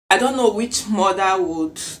I don't know which mother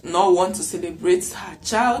would not want to celebrate her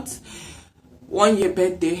child's 1 year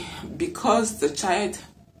birthday because the child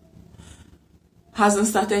hasn't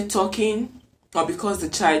started talking or because the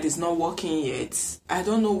child is not walking yet. I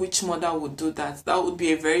don't know which mother would do that. That would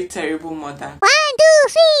be a very terrible mother. 1, 2,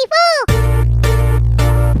 3, 4.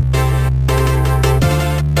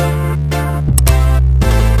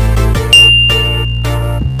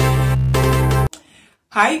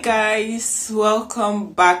 Hi guys,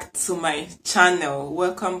 welcome back to my channel.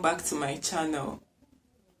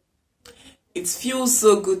 It feels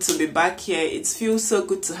so good to be back here. It feels so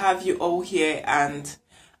good to have you all here, and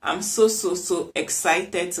I'm so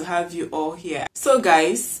excited to have you all here. So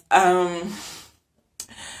guys, I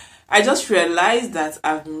just realized that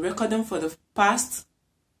I've been recording for the past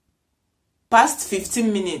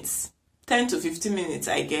 15 minutes, 10 to 15 minutes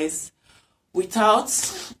I guess, without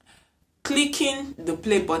clicking the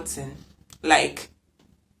play button. Like,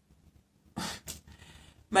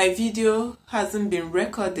 my video hasn't been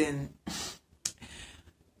recording.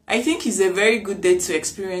 I think it's a very good day to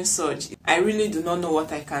experience such. I really do not know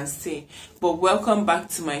what I can say, but welcome back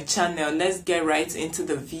to my channel. Let's get right into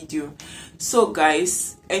the video. So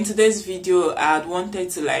guys, in today's video I had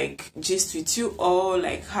wanted to gist with you all,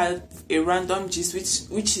 have a random gist,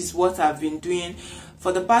 which is what I've been doing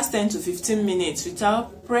for the past 10 to 15 minutes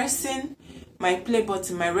without pressing my play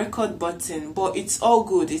button, my record button. But it's all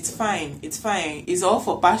good, it's fine, it's all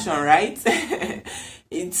for passion, right?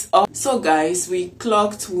 It's all. So guys, we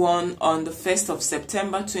clocked one on the 1st of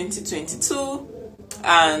September 2022,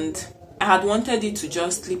 and I had wanted it to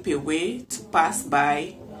just slip away, to pass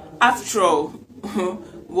by. After all,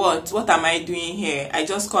 what am I doing here? I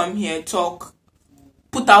just come here, talk,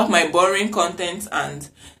 put out my boring content, and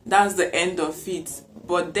that's the end of it.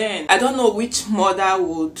 But then I don't know which mother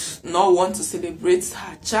would not want to celebrate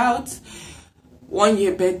her child's 1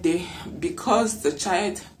 year birthday because the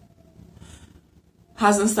child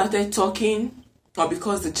hasn't started talking or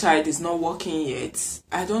because the child is not walking yet.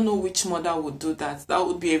 I don't know which mother would do that. That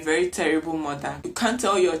would be a very terrible mother. You can't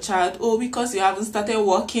tell your child, oh, because you haven't started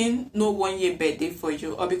walking, no 1 year birthday for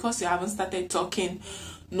you, or because you haven't started talking,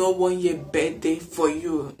 no 1 year birthday for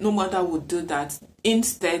you. No mother would do that.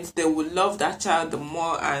 Instead, they would love that child the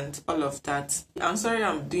more and all of that. I'm sorry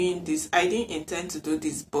I'm doing this. I didn't intend to do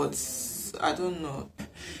this, but I don't know,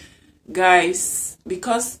 guys,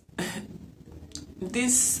 because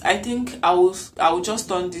this, I think I will just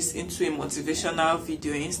turn this into a motivational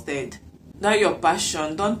video instead. That your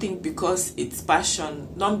passion, don't think because it's passion,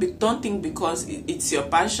 don't think because it's your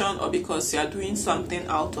passion or because you are doing something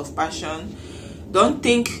out of passion, don't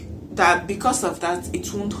think that because of that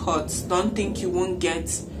it won't hurt. Don't think you won't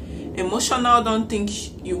get emotional. Don't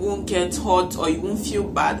think you won't get hurt, or you won't feel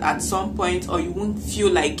bad at some point, or you won't feel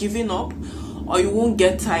like giving up, or you won't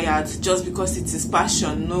get tired just because it is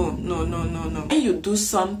passion. No. When you do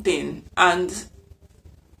something and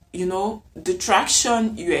the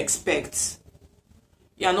traction you expect,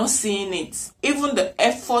 you're not seeing it, even the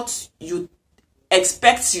effort you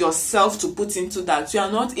expect yourself to put into that, you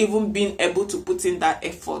are not even being able to put in that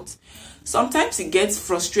effort. Sometimes it gets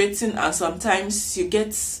frustrating, and sometimes you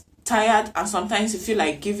get tired, and sometimes you feel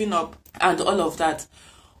like giving up and all of that.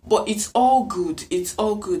 But it's all good,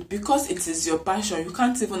 because it is your passion. You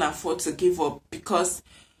can't even afford to give up, because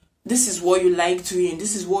this is what you like doing,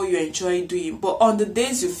 this is what you enjoy doing. But on the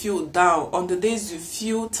days you feel down, on the days you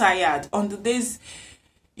feel tired, on the days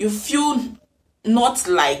you feel not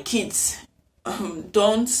like it,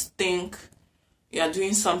 don't think you are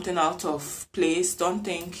doing something out of place. Don't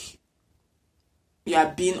think you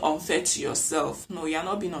are being unfair to yourself. No, you are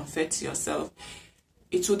not being unfair to yourself.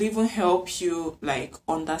 It would even help you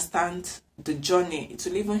understand the journey. It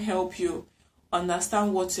will even help you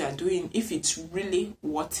understand what you are doing, if it's really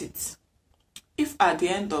worth it. If at the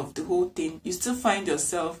end of the whole thing you still find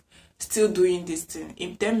yourself still doing this thing,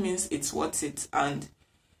 it then means it's worth it, and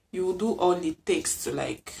you will do all it takes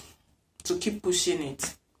to keep pushing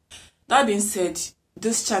it. That being said,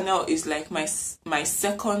 this channel is like my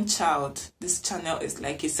second child. This channel is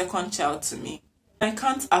like a second child to me. I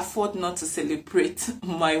can't afford not to celebrate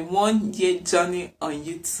my 1 year journey on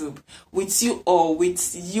YouTube with you all.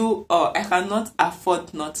 I cannot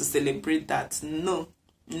afford not to celebrate that. No,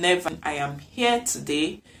 never. I am here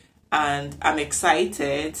today and I'm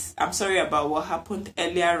excited. I'm sorry about what happened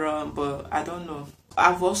earlier on, but I don't know.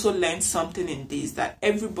 I've also learned something in this, that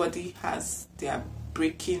everybody has their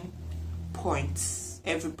breaking points.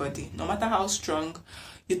 Everybody, no matter how strong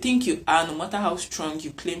you think you are, no matter how strong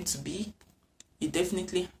you claim to be, you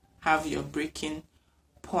definitely have your breaking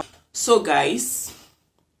point. So guys,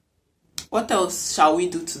 what else shall we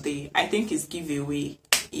do today? I think it's giveaway.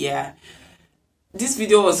 Yeah, this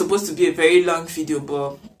video was supposed to be a very long video,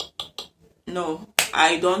 but no,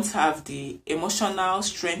 I don't have the emotional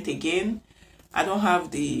strength again. I don't have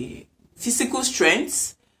the physical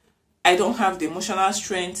strength. I don't have the emotional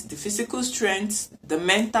strength, the physical strength, the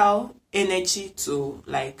mental energy to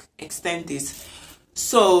like extend this.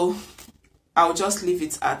 So I'll just leave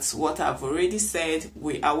it at what I've already said.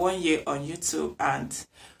 We are 1 year on YouTube, and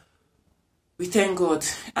we thank God,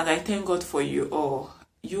 and I thank God for you all.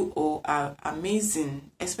 You all are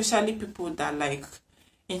amazing, especially people that like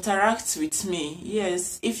interact with me.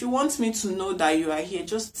 Yes, if you want me to know that you are here,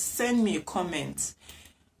 just send me a comment.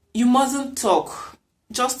 You mustn't talk,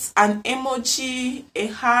 just an emoji, a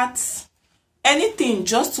heart, anything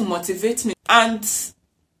just to motivate me. And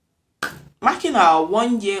marking our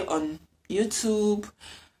 1 year on YouTube,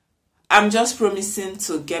 I'm just promising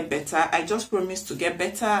to get better. I just promise to get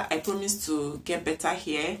better. I promise to get better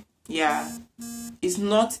here. Yeah, it's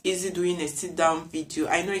not easy doing a sit down video.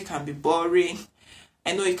 I know it can be boring,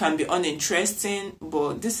 I know it can be uninteresting,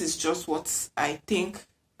 but this is just what I think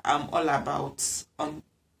I'm all about on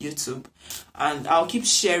YouTube, and I'll keep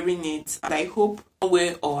sharing it, and I hope one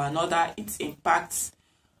way or another it impacts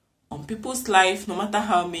on people's life, no matter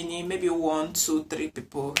how many, maybe 1, 2, 3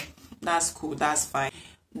 people. That's cool, that's fine.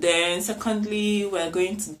 Then secondly, we're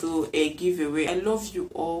going to do a giveaway. I love you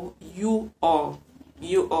all,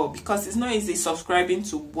 because it's not easy subscribing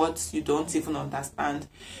to what you don't even understand.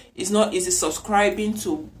 It's not easy subscribing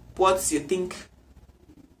to what you think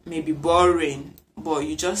may be boring, but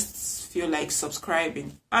you just feel like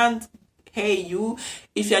subscribing. And hey, you,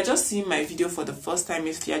 if you're just seeing my video for the first time,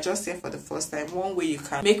 if you're just here for the first time, one way you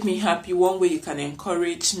can make me happy, one way you can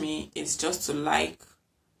encourage me, is just to like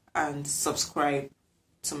and subscribe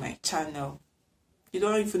to my channel. You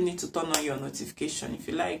don't even need to turn on your notification if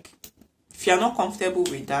you like. If you're not comfortable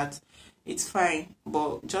with that, it's fine,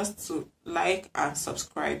 but just to like and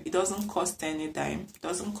subscribe. It doesn't cost any dime, it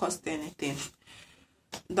doesn't cost anything.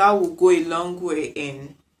 That will go a long way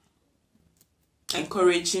in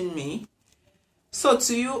encouraging me. So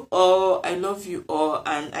to you all, I love you all,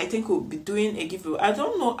 and I think we'll be doing a giveaway. I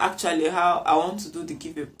don't know actually how I want to do the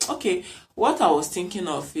giveaway. Okay, what I was thinking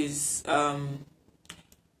of is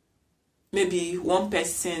maybe one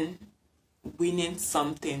person winning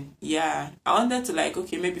something. Yeah, I wanted to like,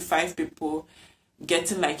 okay, maybe 5 people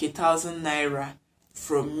getting like 1,000 naira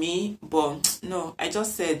from me, but no, I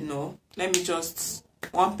just said no, let me just,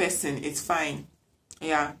 one person, it's fine.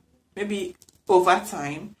 Yeah, maybe over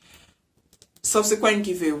time, subsequent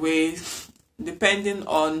giveaway, depending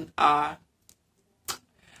on our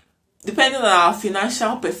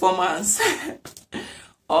financial performance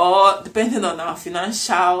or depending on our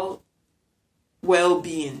financial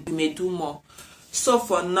well-being, we may do more. So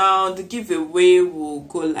for now, the giveaway will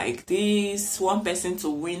go like this: one person to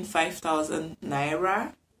win 5,000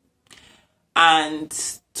 naira, and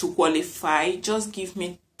to qualify, just give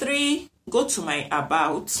me 3. Go to my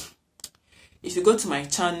about. If you go to my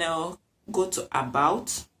channel, go to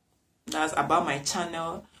about. That's about my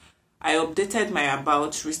channel. I updated my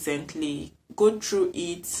about recently. Go through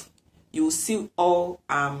it. You'll see all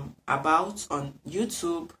about on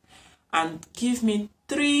YouTube, and give me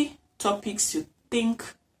 3 topics you think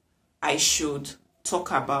I should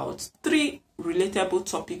talk about. 3 relatable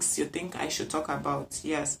topics you think I should talk about.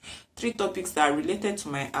 Yes, 3 topics that are related to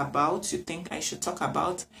my about you think I should talk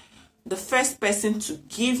about. The first person to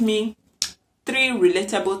give me 3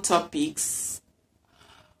 relatable topics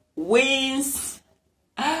wins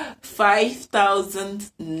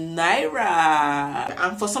 5,000 naira.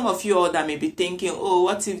 And for some of you all that may be thinking, oh,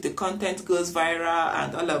 what if the content goes viral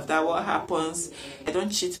and all of that, what happens? I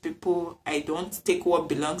don't cheat people, I don't take what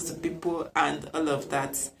belongs to people and all of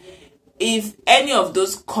that. If any of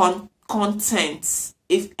those content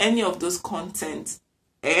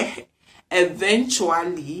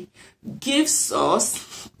eventually gives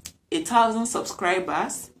us 1,000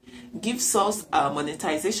 subscribers, gives us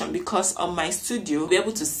monetization, because on my studio you'll be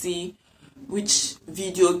able to see which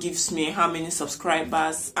video gives me how many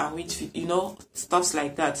subscribers and which, you know, stuffs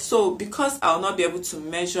like that. So because I'll not be able to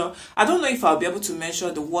measure, I don't know if I'll be able to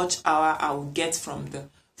measure the watch hour I will get from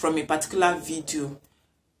a particular video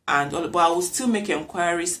and all, but I will still make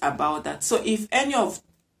inquiries about that. So if any of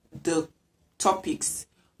the topics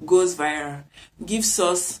goes viral, gives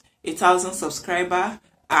us 1,000 subscriber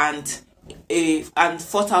and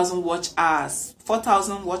 4,000 watch hours,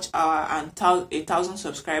 4,000 watch hour and 1,000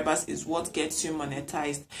 subscribers is what gets you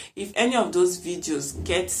monetized. If any of those videos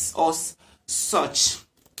gets us such,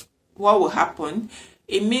 what will happen?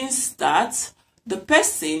 It means that the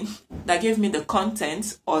person that gave me the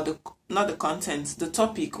content, or the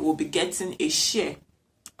topic, will be getting a share.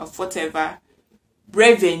 of whatever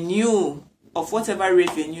revenue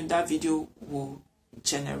that video will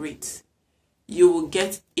generate. You will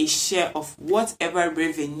get a share of whatever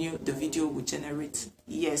revenue the video will generate.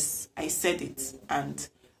 Yes, I said it, and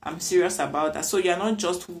I'm serious about that. So you're not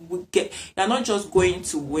just going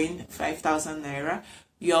to win 5,000 naira.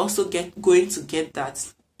 You're also going to get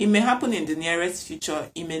that. It may happen in the nearest future.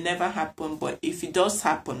 It may never happen, but if it does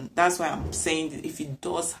happen, that's why I'm saying that if it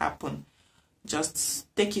does happen, just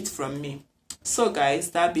take it from me. So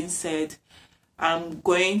guys, that being said, I'm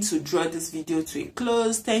going to draw this video to a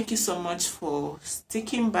close. Thank you so much for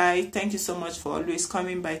sticking by. Thank you so much for always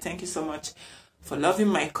coming by. Thank you so much for loving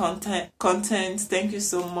my content. Thank you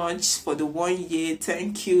so much for the 1 year.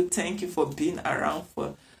 Thank you for being around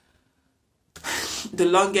for the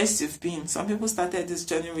longest you've been. Some people started this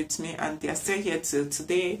journey with me and they are still here till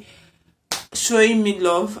today, showing me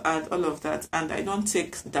love and all of that, and I don't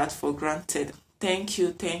take that for granted. Thank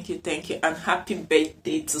you, and happy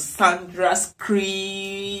birthday to Sandra's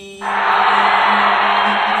Cream.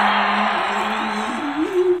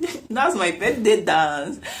 That's my birthday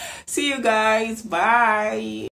dance. See you guys. Bye.